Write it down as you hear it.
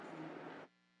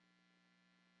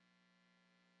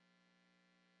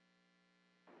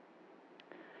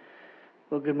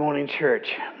Well, good morning, church.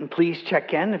 And please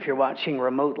check in if you're watching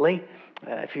remotely.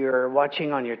 If you're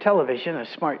watching on your television, a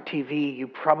smart TV, you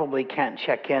probably can't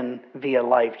check in via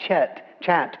live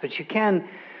chat, but you can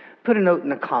put a note in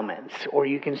the comments, or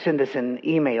you can send us an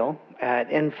email at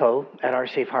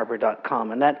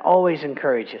info@oursafeharbor.com, and that always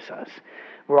encourages us.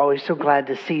 We're always so glad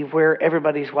to see where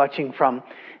everybody's watching from.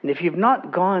 And if you've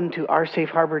not gone to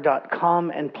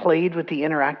oursafeharbor.com and played with the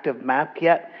interactive map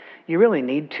yet, you really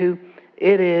need to.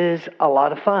 It is a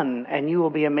lot of fun, and you will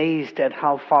be amazed at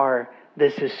how far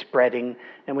this is spreading,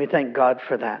 and we thank God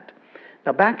for that.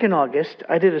 Now, back in August,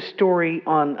 I did a story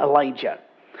on Elijah.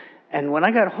 And when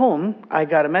I got home, I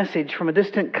got a message from a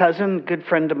distant cousin, good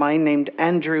friend of mine named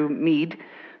Andrew Mead,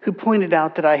 who pointed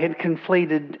out that I had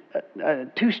conflated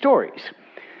two stories.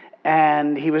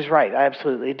 And he was right, I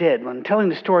absolutely did. When telling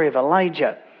the story of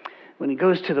Elijah, when he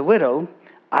goes to the widow,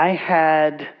 I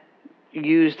had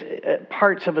used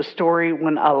parts of a story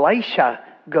when Elisha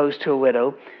goes to a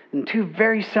widow, and two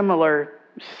very similar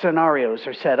scenarios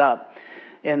are set up.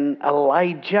 In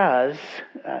Elijah's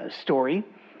story,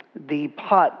 the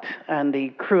pot and the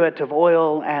cruet of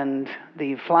oil and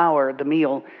the flour, the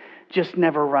meal, just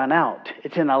never run out.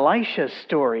 It's in Elisha's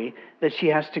story that she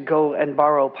has to go and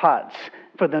borrow pots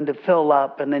for them to fill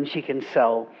up, and then she can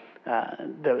sell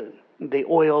the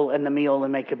oil and the meal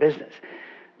and make a business.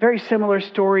 Very similar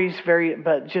stories,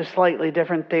 but just slightly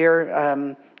different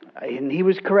there. And he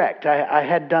was correct. I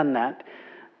had done that.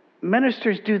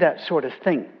 Ministers do that sort of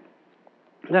thing.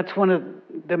 That's one of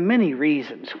the many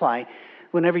reasons why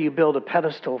whenever you build a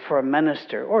pedestal for a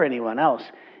minister or anyone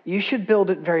else, you should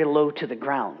build it very low to the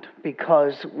ground.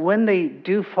 Because when they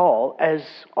do fall, as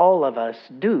all of us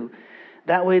do,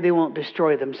 that way they won't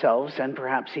destroy themselves and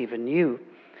perhaps even you.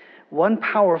 One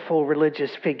powerful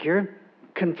religious figure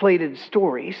conflated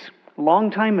stories a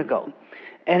long time ago,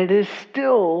 and it is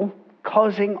still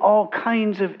causing all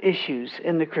kinds of issues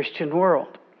in the Christian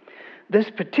world. This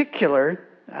particular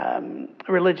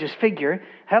religious figure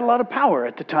had a lot of power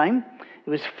at the time. It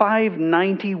was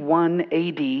 591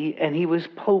 AD, and he was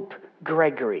Pope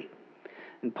Gregory.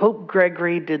 And Pope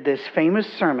Gregory did this famous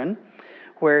sermon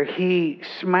where he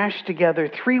smashed together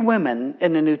three women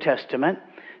in the New Testament,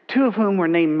 two of whom were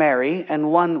named Mary,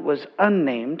 and one was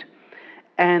unnamed.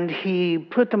 And he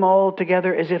put them all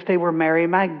together as if they were Mary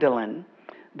Magdalene,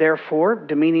 therefore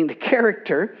demeaning the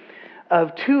character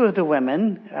of two of the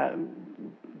women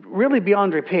really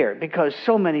beyond repair, because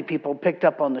so many people picked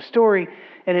up on the story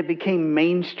and it became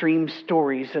mainstream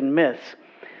stories and myths.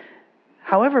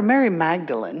 However, Mary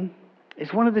Magdalene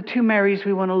is one of the two Marys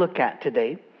we want to look at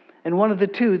today, and one of the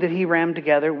two that he rammed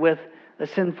together with a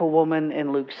sinful woman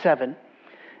in Luke 7.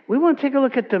 We want to take a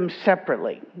look at them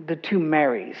separately, the two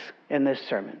Marys in this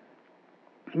sermon.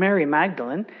 Mary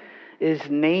Magdalene is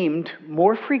named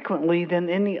more frequently than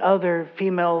any other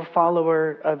female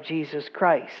follower of Jesus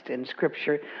Christ in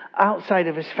Scripture outside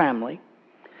of his family.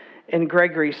 In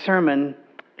Gregory's sermon,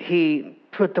 he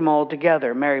put them all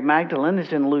together. Mary Magdalene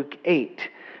is in Luke 8.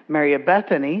 Mary of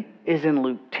Bethany is in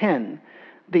Luke 10.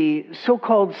 The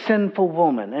so-called sinful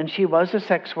woman, and she was a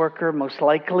sex worker, most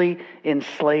likely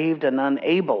enslaved and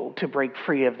unable to break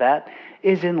free of that,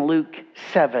 is in Luke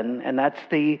 7. And that's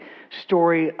the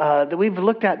story that we've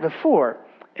looked at before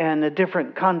in a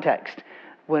different context,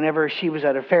 whenever she was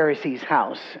at a Pharisee's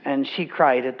house and she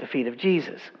cried at the feet of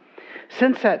Jesus.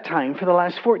 Since that time, for the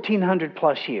last 1,400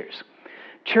 plus years,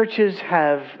 churches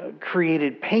have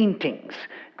created paintings,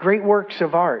 great works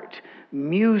of art,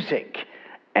 music,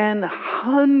 and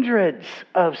hundreds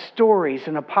of stories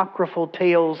and apocryphal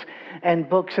tales and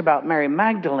books about Mary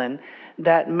Magdalene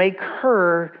that make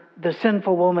her the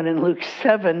sinful woman in Luke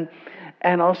 7,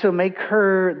 and also make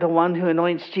her the one who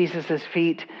anoints Jesus'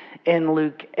 feet in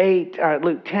Luke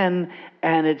 10,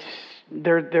 and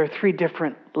they're three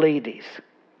different ladies.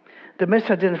 The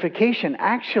misidentification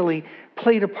actually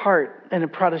played a part in the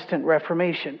Protestant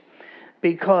Reformation,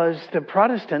 because the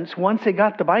Protestants, once they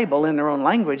got the Bible in their own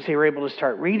language, they were able to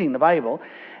start reading the Bible,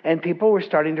 and people were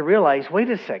starting to realize, wait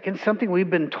a second, something we've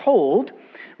been told.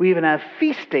 We even have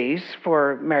feast days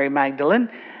for Mary Magdalene,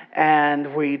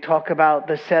 and we talk about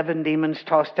the 7 demons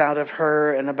tossed out of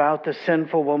her, and about the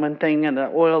sinful woman thing, and the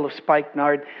oil of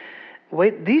spikenard.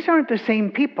 Wait, these aren't the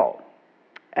same people.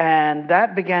 And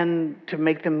that began to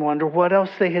make them wonder what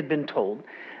else they had been told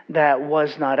that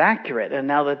was not accurate. And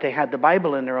now that they had the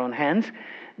Bible in their own hands,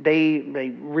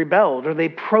 they rebelled, or they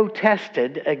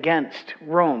protested against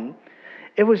Rome.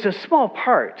 It was a small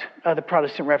part of the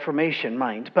Protestant Reformation,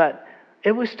 mind, but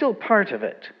it was still part of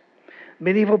it.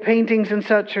 Medieval paintings and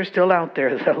such are still out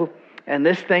there, though, and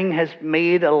this thing has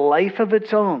made a life of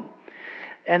its own.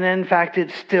 And in fact,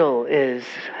 it still is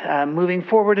moving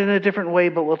forward in a different way,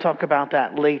 but we'll talk about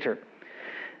that later.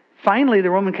 Finally, the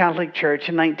Roman Catholic Church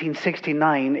in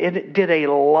 1969, it did a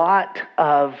lot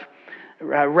of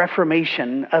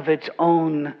reformation of its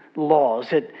own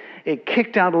laws. It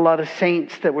kicked out a lot of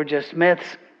saints that were just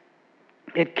myths.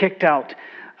 It kicked out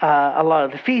a lot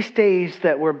of the feast days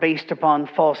that were based upon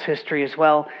false history as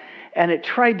well. And it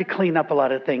tried to clean up a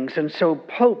lot of things. And so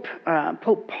Pope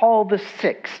Paul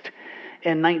VI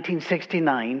in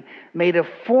 1969 made a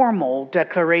formal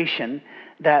declaration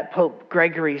that Pope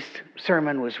Gregory's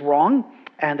sermon was wrong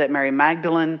and that Mary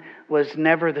Magdalene was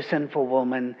never the sinful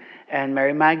woman, and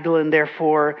Mary Magdalene,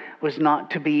 therefore, was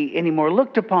not to be any more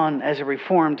looked upon as a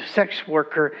reformed sex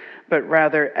worker, but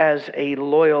rather as a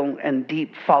loyal and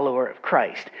deep follower of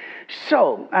Christ.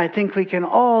 So, I think we can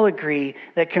all agree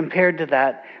that compared to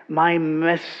that, my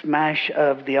mishmash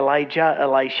of the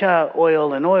Elisha,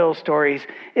 oil stories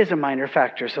is a minor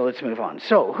factor, so let's move on.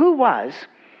 So, who was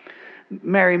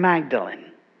Mary Magdalene?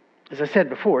 As I said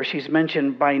before, she's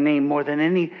mentioned by name more than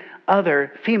any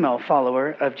other female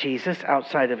follower of Jesus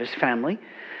outside of his family.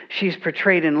 She's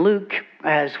portrayed in Luke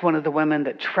as one of the women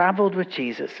that traveled with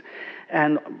Jesus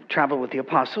and traveled with the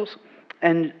apostles.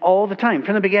 And all the time,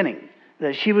 from the beginning,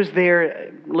 that she was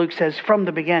there, Luke says, from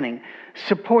the beginning,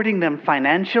 supporting them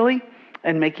financially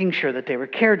and making sure that they were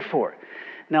cared for.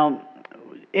 Now,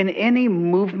 in any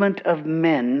movement of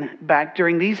men back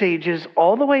during these ages,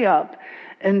 all the way up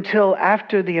until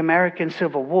after the American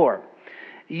Civil War,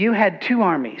 you had two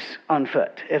armies on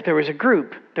foot. If there was a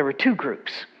group, there were two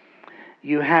groups.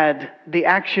 You had the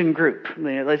action group.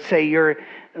 Let's say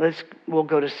we'll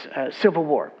go to Civil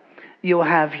War. You'll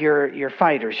have your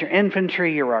fighters, your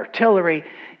infantry, your artillery.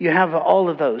 You have all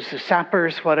of those, the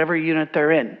sappers, whatever unit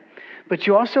they're in. But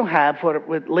you also have what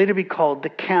would later be called the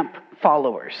camp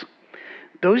followers.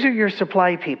 Those are your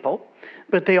supply people,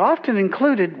 but they often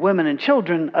included women and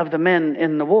children of the men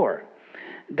in the war.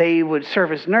 They would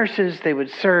serve as nurses, they would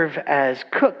serve as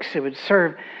cooks, they would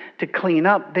serve to clean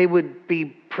up, they would be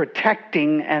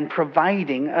protecting and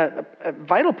providing a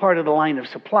vital part of the line of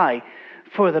supply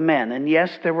for the men. And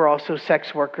yes, there were also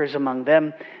sex workers among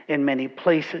them in many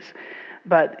places.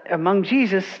 But among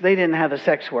Jesus, they didn't have the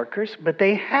sex workers, but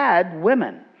they had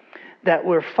women that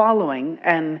were following,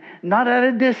 and not at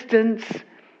a distance.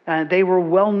 They were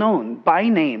well known by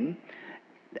name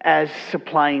as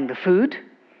supplying the food.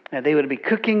 They would be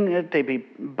cooking it, they'd be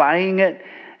buying it,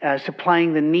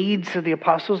 supplying the needs of the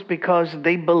apostles because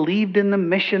they believed in the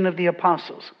mission of the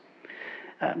apostles.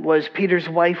 Was Peter's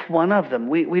wife one of them?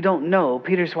 We don't know.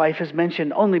 Peter's wife is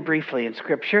mentioned only briefly in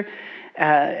Scripture,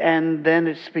 and then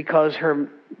it's because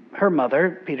her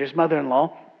mother, Peter's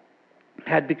mother-in-law,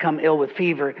 had become ill with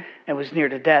fever and was near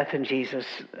to death, and Jesus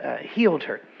healed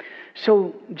her.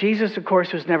 So Jesus, of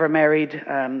course, was never married.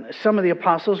 Some of the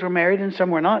apostles were married and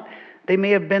some were not. They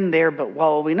may have been there, but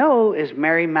all we know is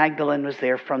Mary Magdalene was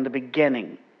there from the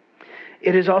beginning.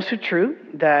 It is also true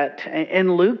that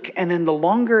in Luke and in the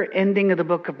longer ending of the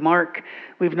book of Mark,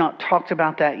 we've not talked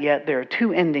about that yet. There are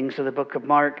two endings of the book of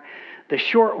Mark. The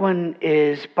short one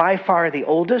is by far the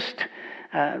oldest.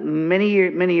 Many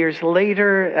years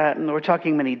later, we're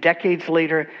talking many decades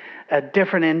later, a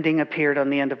different ending appeared on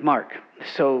the end of Mark.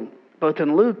 So both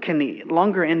in Luke and the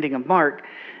longer ending of Mark,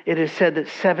 it is said that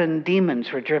 7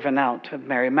 demons were driven out of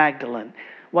Mary Magdalene.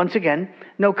 Once again,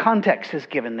 no context is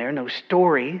given there, no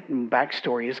story,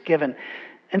 backstory is given.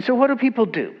 And so what do people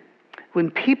do?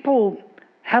 When people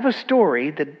have a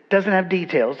story that doesn't have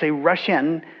details, they rush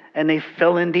in and they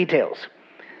fill in details.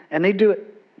 And they do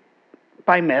it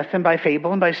by myth and by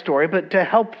fable and by story, but to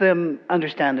help them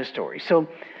understand the story. So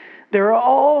there are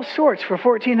all sorts for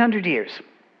 1,400 years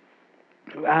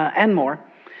and more.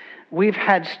 We've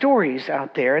had stories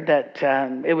out there that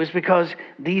it was because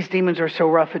these demons are so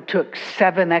rough, it took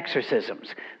 7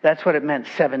 exorcisms. That's what it meant,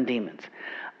 7 demons.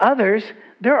 Others,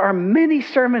 there are many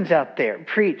sermons out there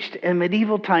preached in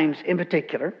medieval times in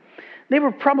particular. They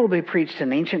were probably preached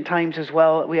in ancient times as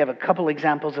well. We have a couple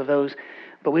examples of those,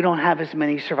 but we don't have as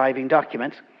many surviving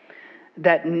documents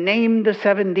that named the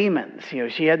 7 demons.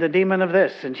 She had the demon of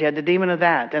this and she had the demon of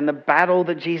that, and the battle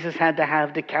that Jesus had to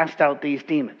have to cast out these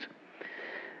demons.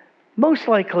 Most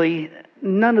likely,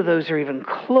 none of those are even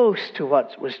close to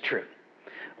what was true.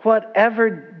 Whatever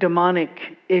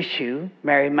demonic issue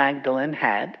Mary Magdalene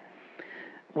had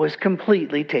was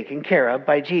completely taken care of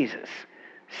by Jesus.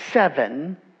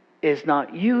 7 is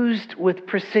not used with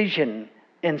precision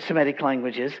in Semitic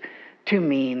languages to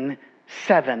mean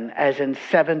 7, as in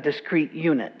 7 discrete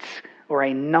units or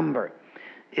a number.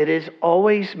 It is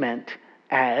always meant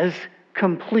as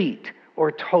complete or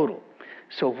total.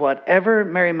 So whatever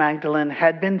Mary Magdalene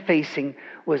had been facing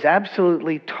was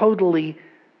absolutely, totally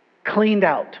cleaned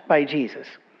out by Jesus.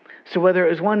 So whether it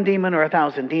was one demon or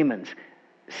 1,000 demons,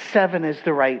 7 is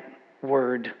the right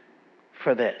word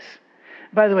for this.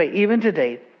 By the way, even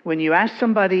today, when you ask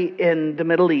somebody in the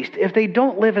Middle East, if they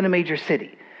don't live in a major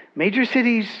city, major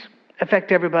cities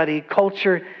affect everybody,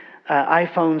 culture,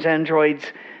 iPhones, Androids,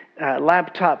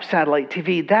 laptops, satellite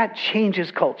TV, that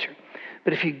changes culture.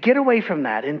 But if you get away from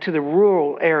that into the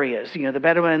rural areas, the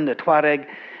Bedouin, the Tuareg,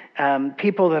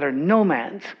 people that are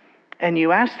nomads, and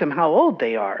you ask them how old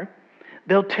they are,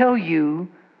 they'll tell you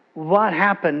what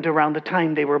happened around the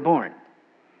time they were born.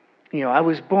 I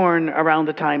was born around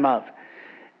the time of.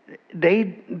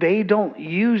 They don't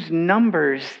use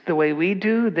numbers the way we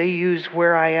do. They use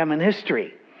where I am in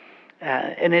history.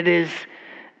 And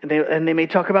they may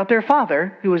talk about their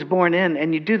father who was born in,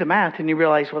 and you do the math and you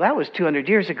realize, well, that was 200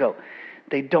 years ago.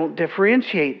 They don't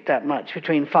differentiate that much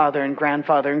between father and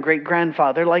grandfather and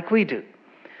great-grandfather like we do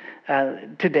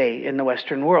today in the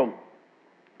Western world.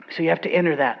 So you have to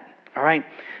enter that, all right?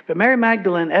 But Mary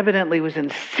Magdalene evidently was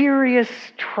in serious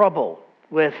trouble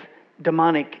with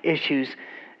demonic issues,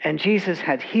 and Jesus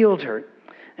had healed her.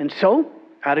 And so,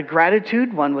 out of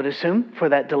gratitude, one would assume, for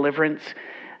that deliverance,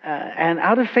 and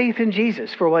out of faith in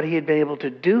Jesus for what he had been able to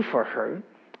do for her,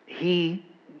 she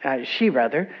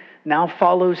now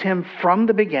follows him from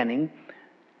the beginning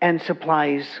and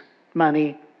supplies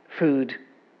money, food,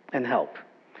 and help.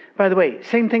 By the way,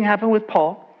 same thing happened with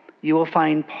Paul. You will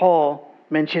find Paul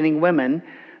mentioning women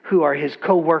who are his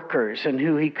co-workers and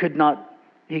who he could not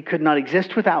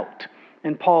exist without.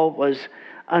 And Paul was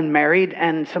unmarried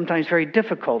and sometimes very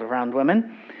difficult around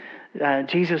women.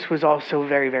 Jesus was also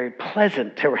very, very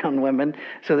pleasant around women,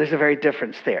 so there's a very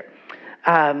difference there.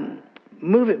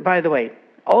 By the way,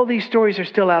 all these stories are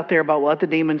still out there about what the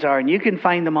demons are, and you can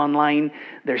find them online.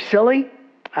 They're silly.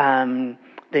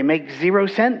 They make 0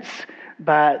 sense,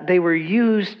 but they were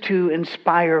used to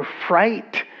inspire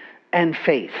fright and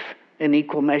faith in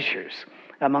equal measures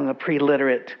among a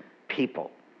pre-literate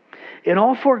people. In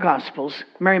all 4 Gospels,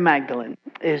 Mary Magdalene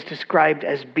is described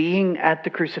as being at the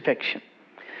crucifixion.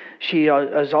 She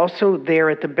is also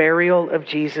there at the burial of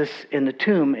Jesus in the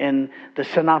tomb in the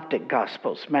Synoptic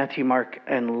Gospels, Matthew, Mark,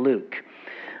 and Luke.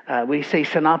 We say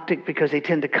synoptic because they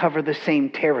tend to cover the same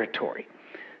territory.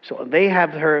 So they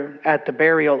have her at the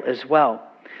burial as well.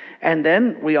 And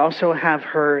then we also have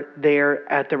her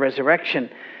there at the resurrection.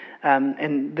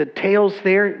 And the tales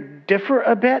there differ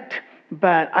a bit,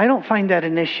 but I don't find that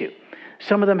an issue.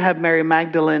 Some of them have Mary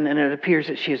Magdalene and it appears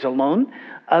that she is alone.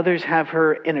 Others have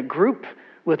her in a group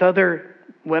with other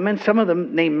women. Some of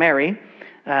them named Mary.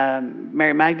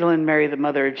 Mary Magdalene, Mary the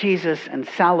mother of Jesus, and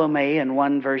Salome in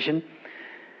one version.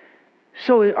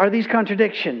 So are these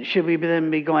contradictions? Should we then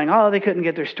be going, they couldn't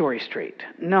get their story straight?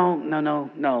 No,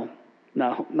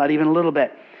 not even a little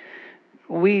bit.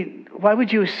 Why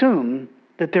would you assume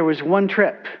that there was one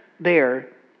trip there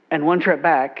and one trip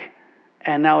back,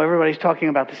 and now everybody's talking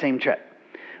about the same trip?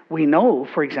 We know,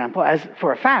 for example, as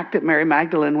for a fact, that Mary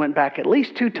Magdalene went back at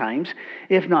least 2 times,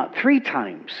 if not 3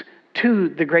 times, to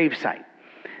the gravesite.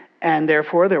 And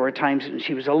therefore, there were times when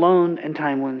she was alone and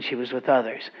time when she was with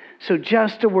others. So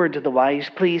just a word to the wise,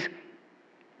 please.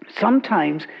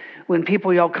 Sometimes when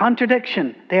people yell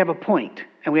contradiction, they have a point,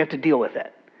 and we have to deal with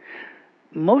it.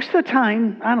 Most of the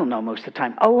time,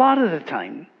 a lot of the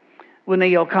time, when they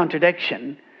yell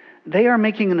contradiction, they are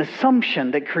making an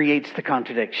assumption that creates the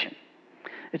contradiction.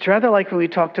 It's rather like when we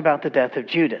talked about the death of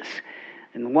Judas.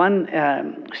 In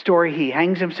one story, he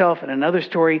hangs himself. In another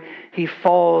story, he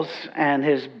falls and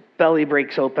his belly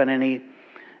breaks open, and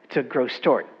it's a gross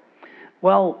story.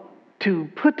 Well, to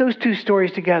put those 2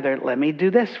 stories together, let me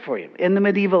do this for you. In the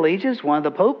medieval ages, one of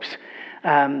the popes,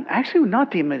 actually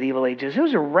not the medieval ages, it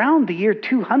was around the year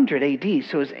 200 AD,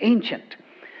 so it was ancient.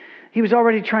 He was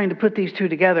already trying to put these 2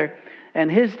 together, and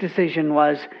his decision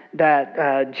was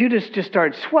that Judas just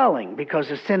started swelling because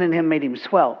the sin in him made him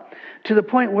swell, to the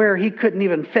point where he couldn't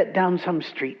even fit down some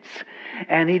streets.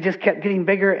 And he just kept getting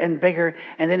bigger and bigger,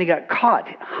 and then he got caught,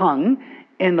 hung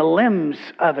in the limbs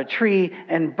of a tree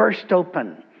and burst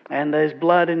open, and his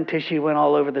blood and tissue went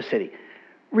all over the city.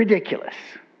 Ridiculous.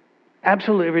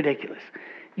 Absolutely ridiculous.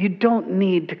 You don't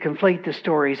need to conflate the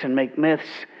stories and make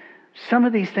myths. Some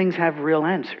of these things have real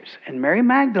answers. And Mary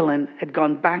Magdalene had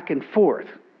gone back and forth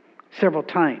several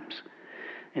times.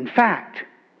 In fact,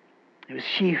 it was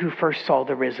she who first saw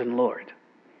the risen Lord.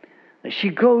 She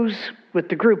goes with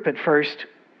the group at first.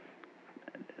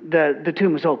 The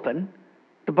tomb is open.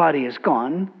 The body is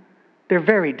gone. They're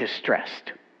very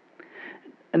distressed.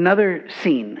 Another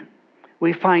scene,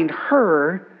 we find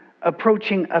her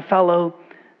approaching a fellow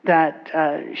that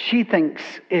she thinks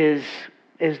is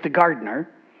the gardener,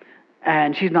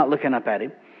 and she's not looking up at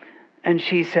him. And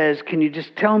she says, "Can you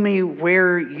just tell me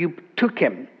where you took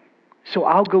him, so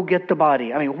I'll go get the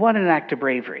body?" I mean, what an act of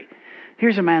bravery.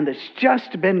 Here's a man that's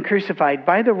just been crucified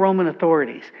by the Roman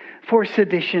authorities for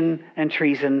sedition and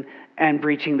treason and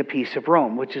breaching the peace of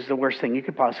Rome, which is the worst thing you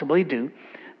could possibly do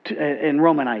in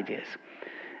Roman ideas.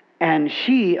 And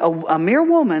she, a mere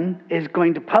woman, is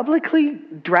going to publicly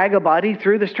drag a body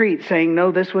through the street saying,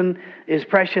 "No, this one is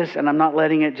precious and I'm not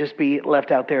letting it just be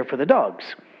left out there for the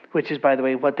dogs," which is, by the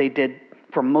way, what they did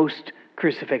for most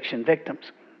crucifixion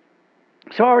victims.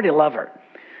 So I already love her.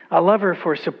 I love her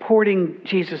for supporting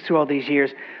Jesus through all these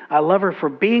years. I love her for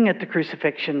being at the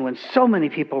crucifixion when so many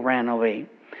people ran away.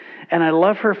 And I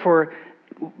love her for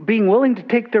being willing to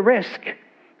take the risk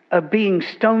of being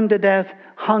stoned to death,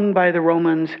 hung by the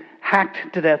Romans,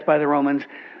 hacked to death by the Romans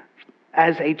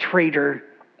as a traitor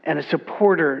and a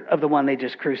supporter of the one they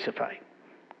just crucified.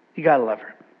 You got to love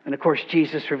her. And of course,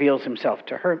 Jesus reveals himself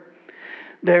to her.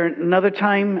 There, another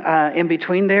time in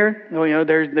between there,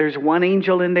 there's one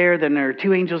angel in there, then there are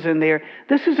two angels in there.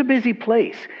 This is a busy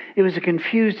place. It was a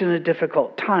confused and a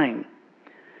difficult time.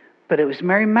 But it was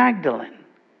Mary Magdalene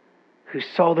who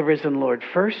saw the risen Lord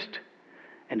first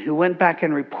and who went back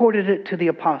and reported it to the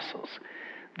apostles.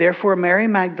 Therefore, Mary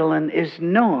Magdalene is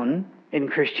known in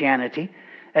Christianity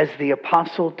as the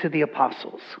apostle to the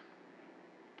apostles.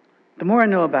 The more I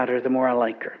know about her, the more I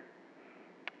like her.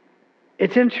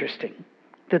 It's interesting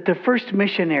that the first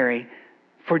missionary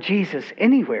for Jesus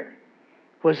anywhere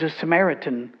was a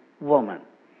Samaritan woman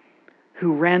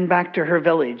who ran back to her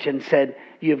village and said,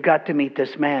 "You've got to meet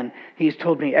this man. He's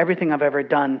told me everything I've ever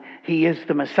done. He is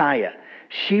the Messiah."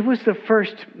 She was the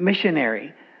first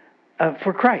missionary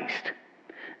for Christ,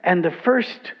 and the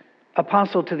first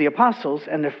apostle to the apostles,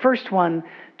 and the first one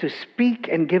to speak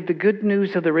and give the good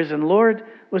news of the risen Lord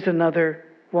was another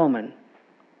woman.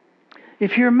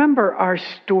 If you remember our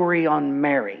story on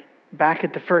Mary back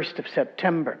at the 1st of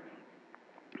September,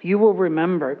 you will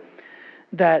remember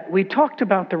that we talked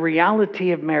about the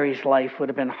reality of Mary's life would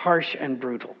have been harsh and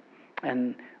brutal.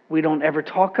 And we don't ever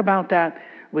talk about that.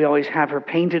 We always have her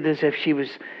painted as if she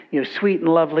was, sweet and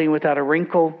lovely without a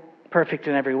wrinkle, perfect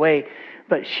in every way.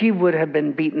 But she would have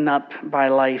been beaten up by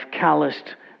life,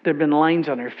 calloused. There have been lines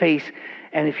on her face.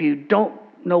 And if you don't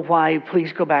know why,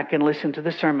 please go back and listen to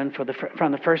the sermon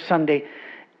from the first Sunday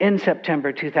in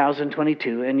September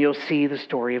 2022, and you'll see the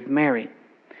story of Mary.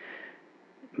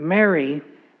 Mary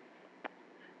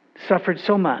suffered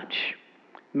so much.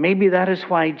 Maybe that is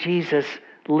why Jesus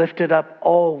lifted up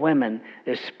all women,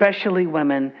 especially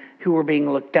women who were being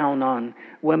looked down on,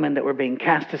 women that were being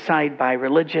cast aside by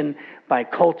religion, by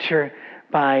culture,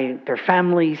 by their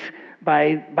families,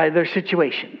 by their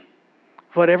situation.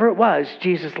 Whatever it was,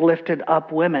 Jesus lifted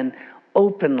up women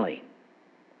openly.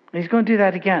 He's going to do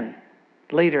that again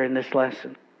later in this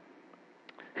lesson.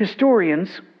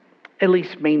 Historians, at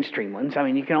least mainstream ones,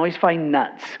 you can always find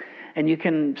nuts, and you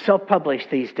can self-publish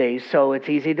these days, so it's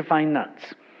easy to find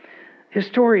nuts.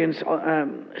 Historians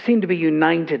seem to be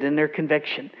united in their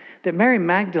conviction that Mary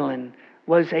Magdalene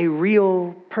was a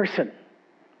real person,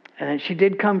 and she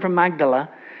did come from Magdala.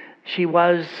 She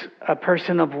was a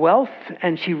person of wealth,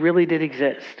 and she really did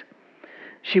exist.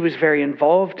 She was very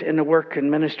involved in the work and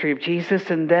ministry of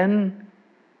Jesus, and then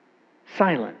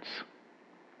silence.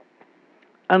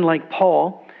 Unlike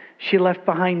Paul, she left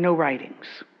behind no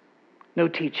writings, no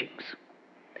teachings.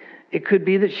 It could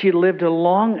be that she lived a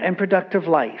long and productive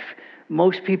life.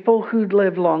 Most people who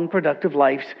live long, productive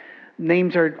lives,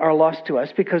 names are lost to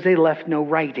us because they left no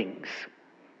writings.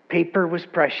 Paper was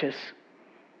precious.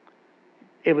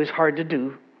 It was hard to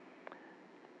do.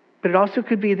 But it also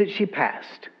could be that she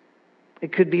passed.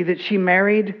 It could be that she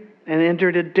married and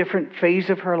entered a different phase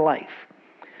of her life.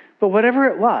 But whatever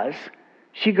it was,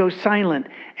 she goes silent.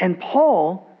 And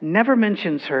Paul never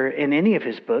mentions her in any of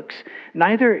his books.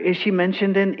 Neither is she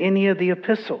mentioned in any of the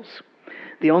epistles.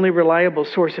 The only reliable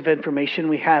source of information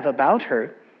we have about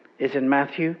her is in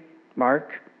Matthew,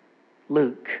 Mark,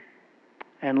 Luke,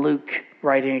 and Luke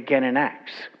writing again in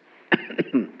Acts.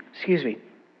 Excuse me.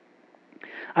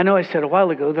 I know I said a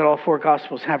while ago that all four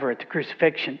Gospels have her at the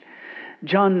crucifixion.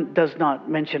 John does not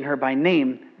mention her by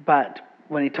name, but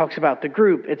when he talks about the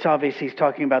group, it's obvious he's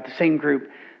talking about the same group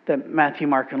that Matthew,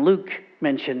 Mark, and Luke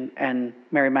mention, and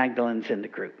Mary Magdalene's in the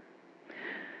group.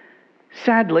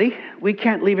 Sadly, we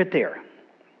can't leave it there.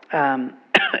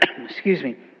 Excuse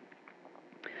me.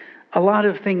 A lot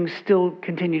of things still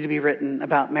continue to be written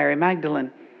about Mary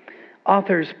Magdalene.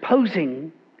 Authors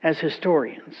posing as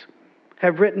historians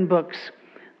have written books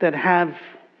that have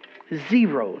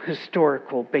zero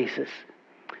historical basis.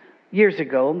 years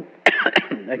ago,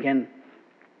 again,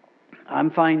 I'm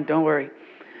fine, don't worry.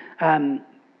 My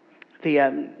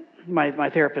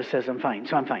therapist says I'm fine,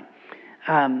 so I'm fine.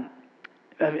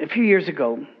 A few years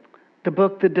ago, the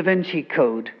book The Da Vinci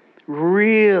Code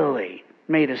really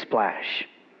made a splash.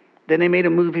 Then they made a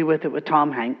movie with it with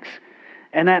Tom Hanks,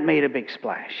 and that made a big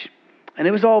splash. And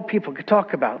it was all people could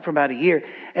talk about for about a year.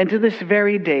 And to this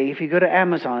very day, if you go to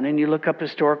Amazon and you look up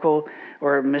historical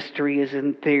or mysteries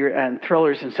and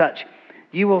thrillers and such,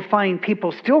 you will find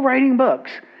people still writing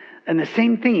books and the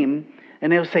same theme,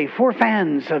 and they'll say, for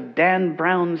fans of Dan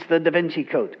Brown's The Da Vinci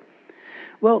Code.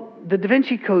 Well, the Da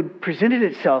Vinci Code presented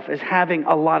itself as having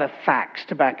a lot of facts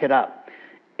to back it up.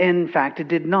 In fact, it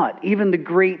did not. Even the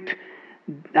great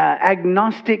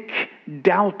agnostic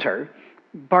doubter,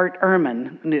 Bart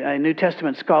Ehrman, a New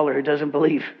Testament scholar who doesn't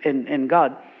believe in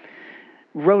God,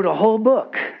 wrote a whole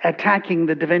book attacking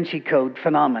the Da Vinci Code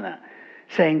phenomena,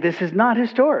 saying this is not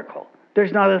historical.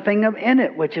 There's not a thing in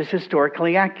it which is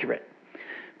historically accurate.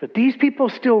 But these people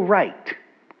still write.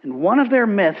 And one of their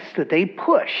myths that they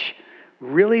push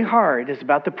really hard is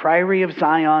about the Priory of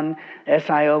Zion,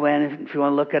 Sion, if you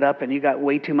want to look it up, and you got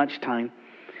way too much time.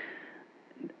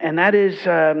 And that is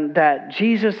that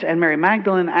Jesus and Mary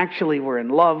Magdalene actually were in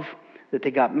love, that they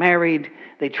got married,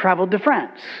 they traveled to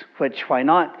France, which why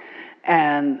not,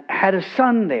 and had a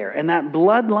son there. And that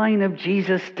bloodline of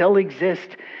Jesus still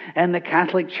exists, and the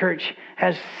Catholic Church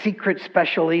has secret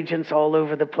special agents all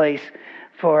over the place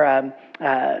to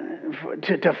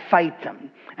fight them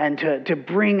and to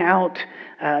bring out,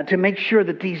 to make sure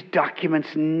that these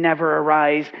documents never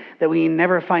arise, that we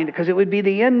never find it, because it would be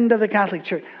the end of the Catholic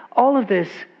Church. All of this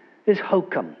is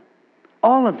hokum.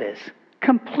 All of this,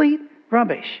 complete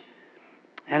rubbish.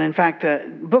 And in fact,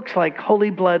 books like Holy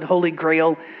Blood, Holy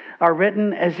Grail are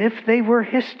written as if they were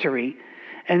history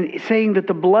and saying that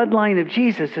the bloodline of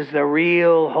Jesus is the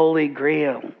real Holy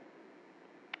Grail.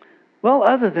 Well,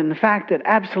 other than the fact that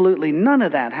absolutely none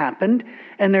of that happened,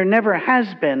 and there never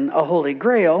has been a Holy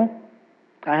Grail,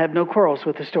 I have no quarrels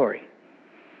with the story.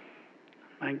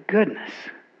 My goodness.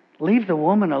 Leave the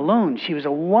woman alone. She was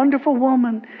a wonderful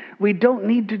woman. We don't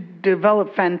need to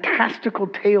develop fantastical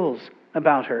tales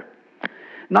about her.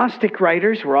 Gnostic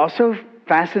writers were also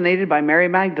fascinated by Mary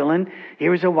Magdalene.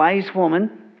 Here was a wise woman.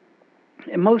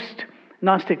 And most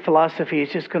Gnostic philosophy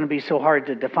is just going to be so hard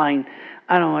to define.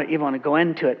 I don't even want to go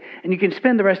into it. And you can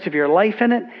spend the rest of your life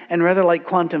in it, and rather like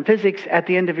quantum physics, at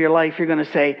the end of your life, you're going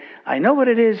to say, I know what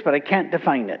it is, but I can't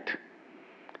define it.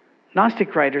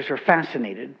 Gnostic writers were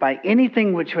fascinated by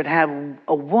anything which would have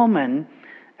a woman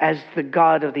as the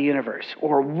God of the universe,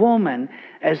 or a woman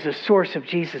as the source of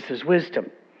Jesus' wisdom.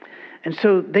 And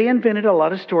so they invented a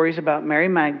lot of stories about Mary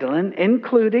Magdalene,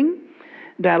 including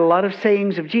that a lot of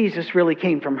sayings of Jesus really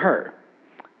came from her.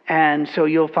 And so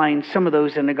you'll find some of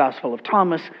those in the Gospel of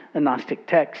Thomas, a Gnostic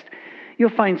text.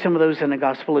 You'll find some of those in the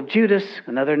Gospel of Judas,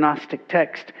 another Gnostic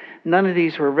text. None of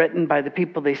these were written by the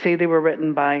people they say they were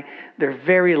written by. They're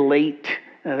very late.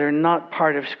 They're not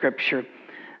part of Scripture.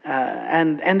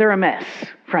 And they're a mess,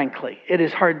 frankly. It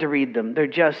is hard to read them. They're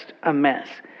just a mess.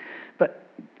 But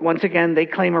once again, they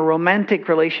claim a romantic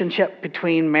relationship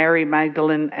between Mary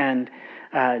Magdalene and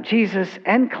Jesus,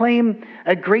 and claim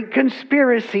a great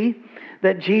conspiracy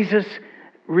that Jesus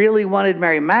really wanted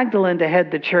Mary Magdalene to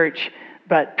head the church,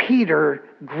 but Peter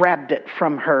grabbed it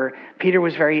from her. Peter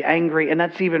was very angry, and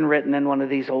that's even written in one of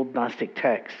these old Gnostic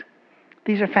texts.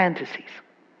 These are fantasies.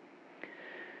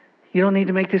 You don't need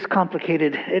to make this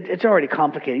complicated. It's already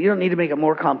complicated. You don't need to make it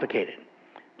more complicated.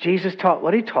 Jesus taught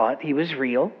what he taught. He was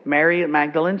real. Mary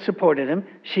Magdalene supported him.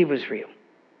 She was real.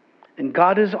 And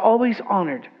God has always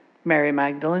honored Mary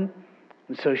Magdalene,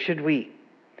 and so should we.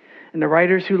 And the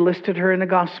writers who listed her in the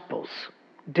Gospels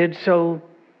did so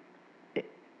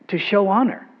to show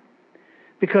honor.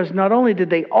 Because not only did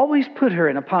they always put her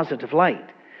in a positive light,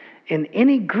 in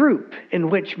any group in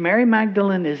which Mary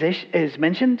Magdalene is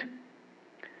mentioned,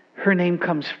 her name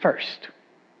comes first.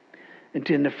 And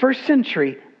in the first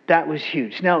century, that was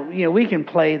huge. Now, we can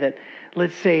play that.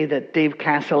 Let's say that Dave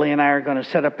Casserly and I are going to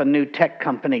set up a new tech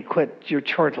company, quit your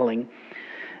chortling.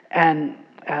 And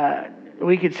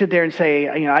we could sit there and say,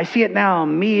 I see it now,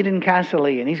 Mead and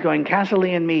Casserly, and he's going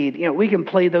Casserly and Mead. We can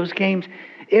play those games.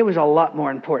 It was a lot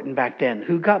more important back then.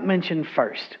 Who got mentioned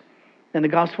first? And the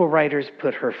gospel writers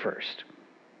put her first.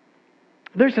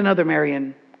 There's another Mary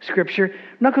in Scripture.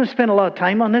 I'm not going to spend a lot of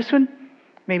time on this one,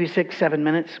 maybe 6-7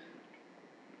 minutes.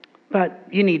 But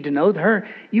you need to know her.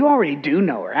 You already do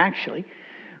know her, actually.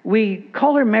 We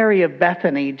call her Mary of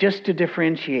Bethany just to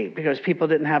differentiate, because people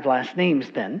didn't have last names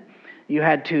then. You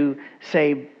had to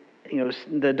say,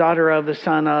 the daughter of, the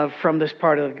son of, from this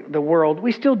part of the world.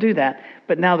 We still do that,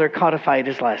 but now they're codified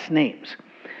as last names.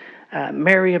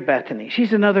 Mary of Bethany.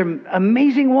 She's another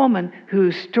amazing woman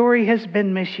whose story has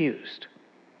been misused.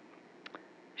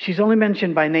 She's only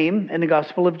mentioned by name in the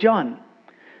Gospel of John.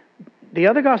 The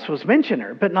other Gospels mention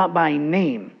her, but not by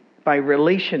name, by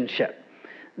relationship.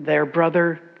 Their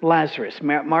brother Lazarus,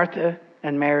 Martha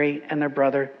and Mary and their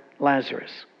brother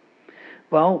Lazarus.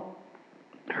 Well,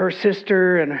 her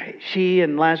sister and she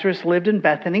and Lazarus lived in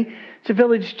Bethany. It's a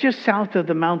village just south of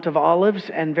the Mount of Olives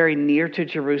and very near to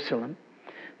Jerusalem.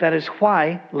 That is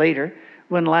why later,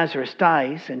 when Lazarus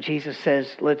dies and Jesus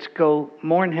says, let's go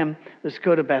mourn him, let's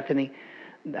go to Bethany,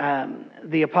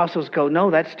 the apostles go,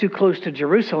 no, that's too close to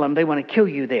Jerusalem. They want to kill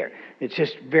you there. It's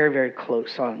just very, very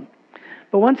close on.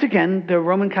 But once again, the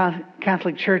Roman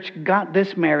Catholic Church got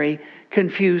this Mary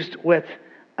confused with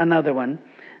another one.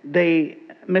 They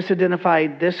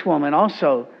misidentified this woman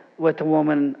also with the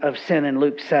woman of sin in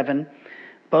Luke 7.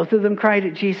 Both of them cried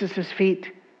at Jesus'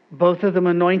 feet. Both of them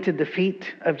anointed the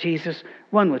feet of Jesus,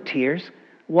 one with tears,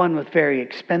 one with very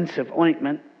expensive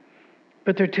ointment.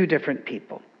 But they're two different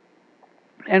people.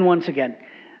 And once again,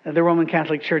 the Roman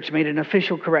Catholic Church made an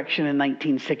official correction in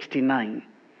 1969.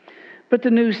 But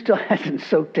the news still hasn't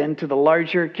soaked into the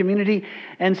larger community,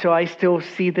 and so I still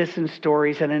see this in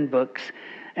stories and in books.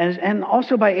 And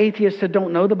also by atheists that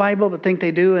don't know the Bible but think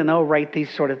they do, and they'll write these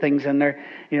sort of things in there,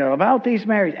 about these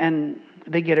marriages, and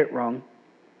they get it wrong.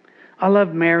 I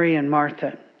love Mary and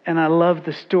Martha, and I love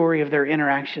the story of their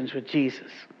interactions with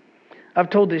Jesus. I've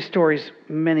told these stories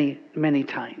many, many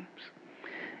times.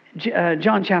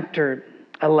 John chapter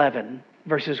 11,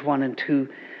 verses 1 and 2,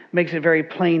 makes it very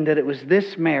plain that it was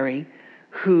this Mary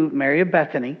of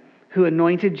Bethany, who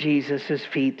anointed Jesus'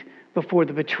 feet before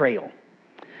the betrayal.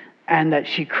 And that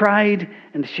she cried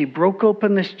and she broke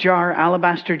open this jar,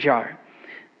 alabaster jar,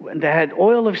 that had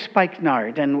oil of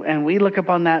spikenard. And we look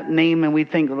upon that name and we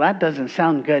think, well, that doesn't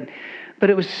sound good. But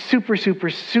it was super, super,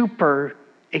 super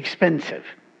expensive.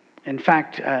 In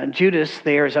fact, Judas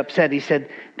there is upset. He said,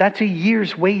 that's a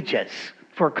year's wages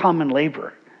for a common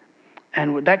laborer.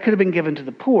 And that could have been given to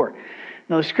the poor.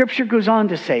 Now, the scripture goes on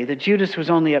to say that Judas was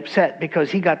only upset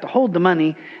because he got to hold the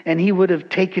money and he would have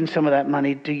taken some of that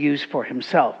money to use for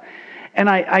himself. And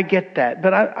I get that.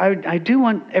 But I do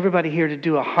want everybody here to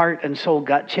do a heart and soul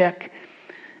gut check.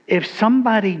 If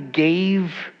somebody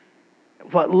gave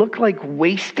what looked like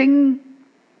wasting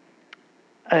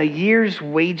a year's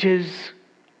wages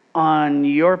on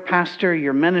your pastor,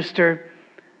 your minister,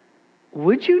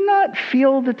 would you not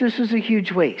feel that this is a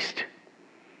huge waste?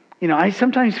 I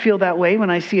sometimes feel that way when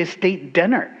I see a state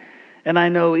dinner. And I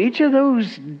know each of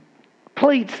those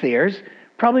plates there's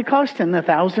probably costing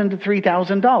 $1,000 to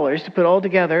 $3,000 to put all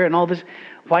together and all this.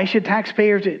 Why should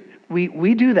taxpayers?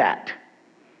 We do that.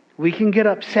 We can get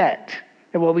upset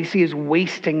at what we see as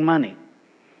wasting money.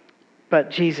 But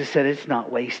Jesus said it's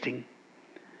not wasting.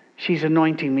 She's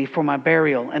anointing me for my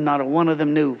burial, and not a one of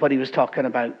them knew what he was talking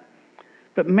about.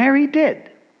 But Mary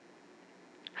did.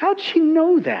 How'd she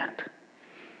know that?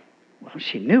 Well,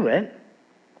 she knew it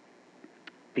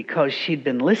because she'd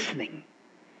been listening.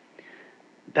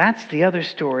 That's the other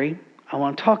story I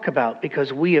want to talk about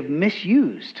because we have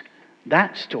misused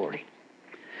that story.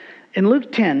 In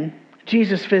Luke 10,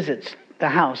 Jesus visits the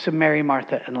house of Mary,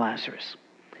 Martha, and Lazarus.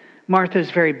 Martha is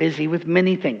very busy with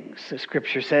many things, the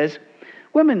scripture says.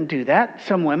 Women do that,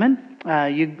 some women.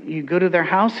 You go to their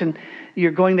house and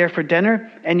you're going there for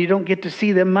dinner and you don't get to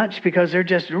see them much because they're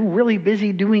just really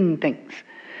busy doing things.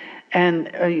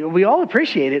 And we all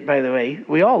appreciate it, by the way.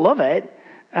 We all love it.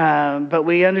 But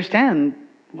we understand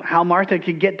how Martha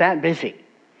could get that busy.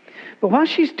 But while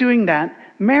she's doing that,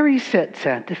 Mary sits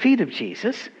at the feet of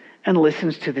Jesus and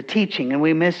listens to the teaching. And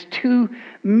we miss two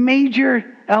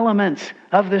major elements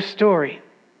of this story.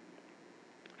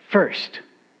 First,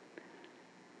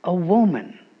 a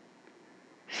woman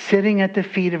sitting at the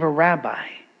feet of a rabbi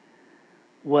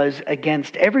was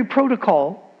against every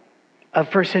protocol of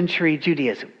first century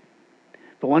Judaism.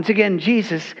 But once again,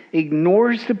 Jesus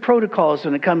ignores the protocols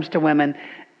when it comes to women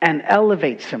and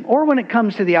elevates them. Or when it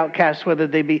comes to the outcasts, whether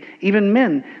they be even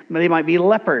men, they might be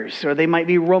lepers, or they might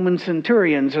be Roman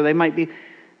centurions, or they might be...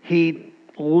 He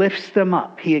lifts them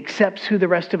up. He accepts who the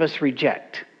rest of us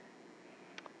reject.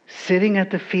 Sitting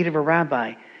at the feet of a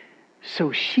rabbi.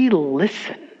 So she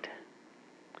listened.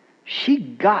 She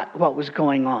got what was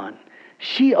going on.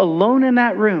 She alone in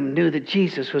that room knew that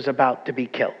Jesus was about to be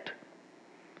killed.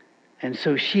 And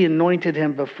so she anointed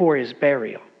him before his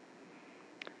burial.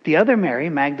 The other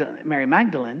Mary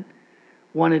Magdalene,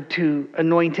 wanted to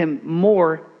anoint him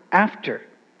more after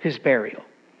his burial.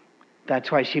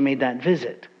 That's why she made that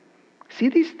visit. See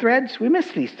these threads? We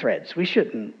miss these threads. We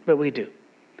shouldn't, but we do.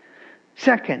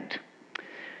 Second,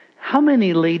 how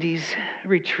many ladies'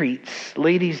 retreats,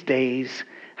 ladies' days,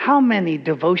 how many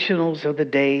devotionals of the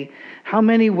day, how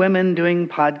many women doing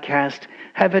podcasts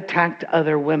have attacked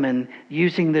other women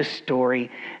using this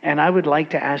story? And I would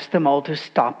like to ask them all to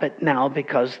stop it now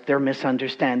because they're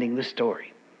misunderstanding the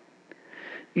story.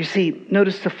 You see,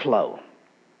 notice the flow.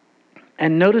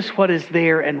 And notice what is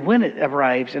there and when it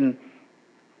arrives, and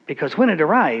because when it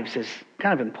arrives is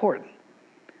kind of important.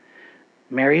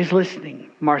 Mary is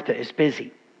listening. Martha is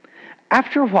busy.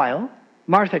 After a while,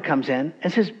 Martha comes in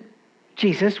and says,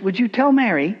 Jesus, would you tell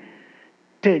Mary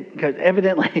to, because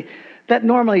evidently that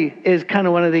normally is kind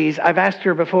of one of these, I've asked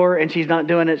her before and she's not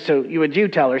doing it, so would you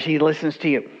tell her? She listens to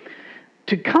you.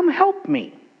 To come help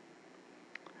me.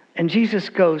 And Jesus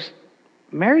goes,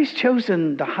 Mary's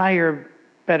chosen the higher,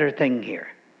 better thing here.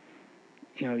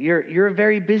 You know, you're a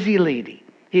very busy lady.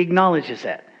 He acknowledges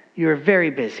that. You're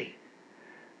very busy.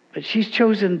 But she's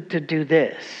chosen to do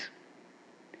this.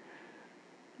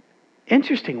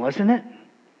 Interesting, wasn't it?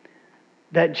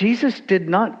 That Jesus did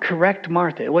not correct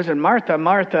Martha. It wasn't, Martha,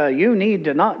 Martha, you need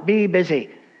to not be busy.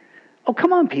 Oh,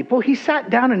 come on, people. He sat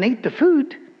down and ate the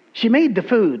food. She made the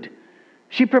food.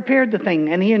 She prepared the thing,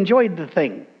 and he enjoyed the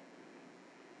thing.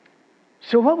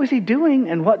 So what was he doing,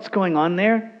 and what's going on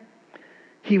there?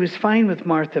 He was fine with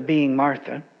Martha being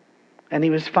Martha, and he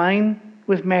was fine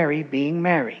with Mary being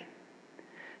Mary.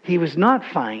 He was not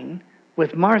fine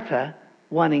with Martha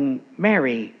wanting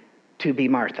Mary to be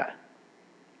Martha.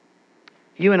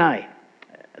 You and I,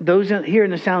 those here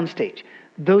in the soundstage,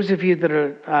 those of you that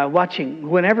are watching,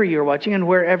 whenever you're watching and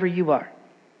wherever you are,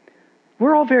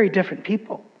 we're all very different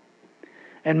people.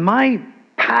 And my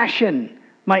passion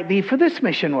might be for this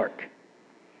mission work.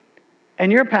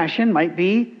 And your passion might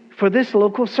be for this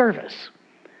local service.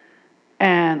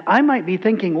 And I might be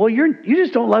thinking, well, you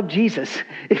just don't love Jesus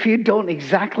if you don't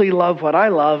exactly love what I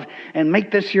love and make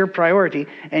this your priority.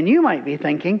 And you might be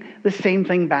thinking the same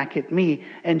thing back at me.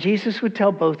 And Jesus would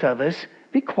tell both of us,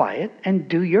 be quiet and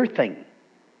do your thing.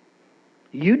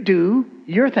 You do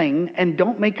your thing and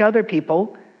don't make other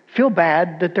people feel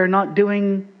bad that they're not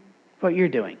doing what you're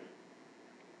doing.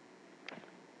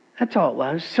 That's all it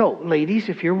was. So, ladies,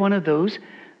 if you're one of those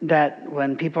that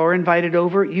when people are invited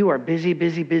over, you are busy,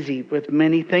 busy, busy with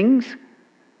many things,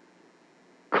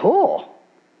 cool.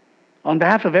 On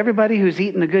behalf of everybody who's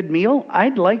eaten a good meal,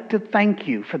 I'd like to thank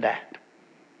you for that.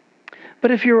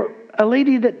 But if you're a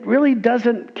lady that really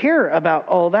doesn't care about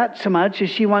all that so much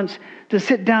as she wants to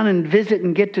sit down and visit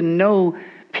and get to know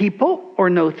people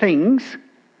or know things,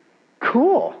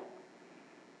 cool.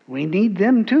 We need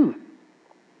them too.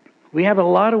 We have a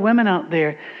lot of women out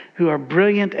there who are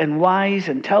brilliant and wise,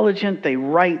 intelligent. They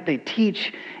write, they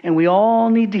teach, and we all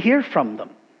need to hear from them.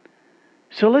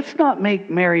 So let's not make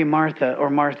Mary Martha or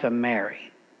Martha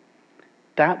Mary.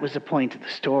 That was the point of the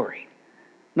story.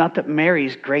 Not that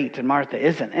Mary's great and Martha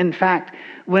isn't. In fact,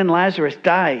 when Lazarus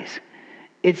dies,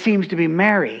 it seems to be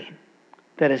Mary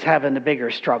that is having the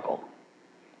bigger struggle.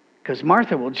 Because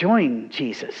Martha will join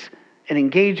Jesus and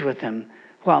engage with him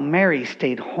while Mary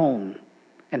stayed home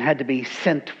and had to be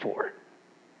sent for.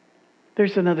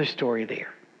 There's another story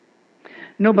there.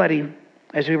 Nobody,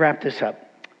 as we wrap this up,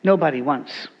 nobody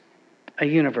wants a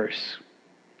universe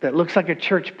that looks like a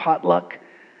church potluck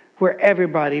where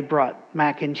everybody brought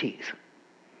mac and cheese.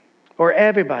 Or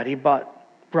everybody brought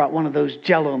one of those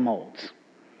Jell-O molds.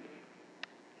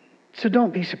 So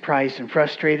don't be surprised and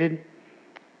frustrated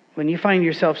when you find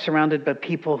yourself surrounded by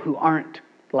people who aren't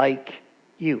like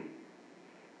you.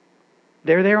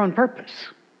 They're there on purpose.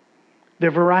 The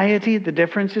variety, the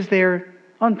difference is there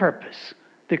on purpose.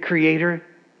 The Creator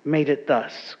made it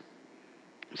thus.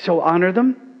 So honor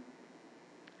them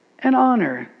and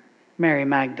honor Mary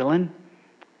Magdalene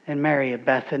and Mary of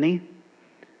Bethany.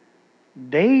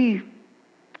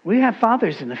 We have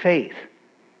fathers in the faith.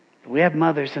 But we have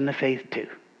mothers in the faith too.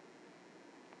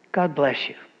 God bless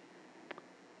you.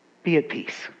 Be at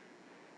peace.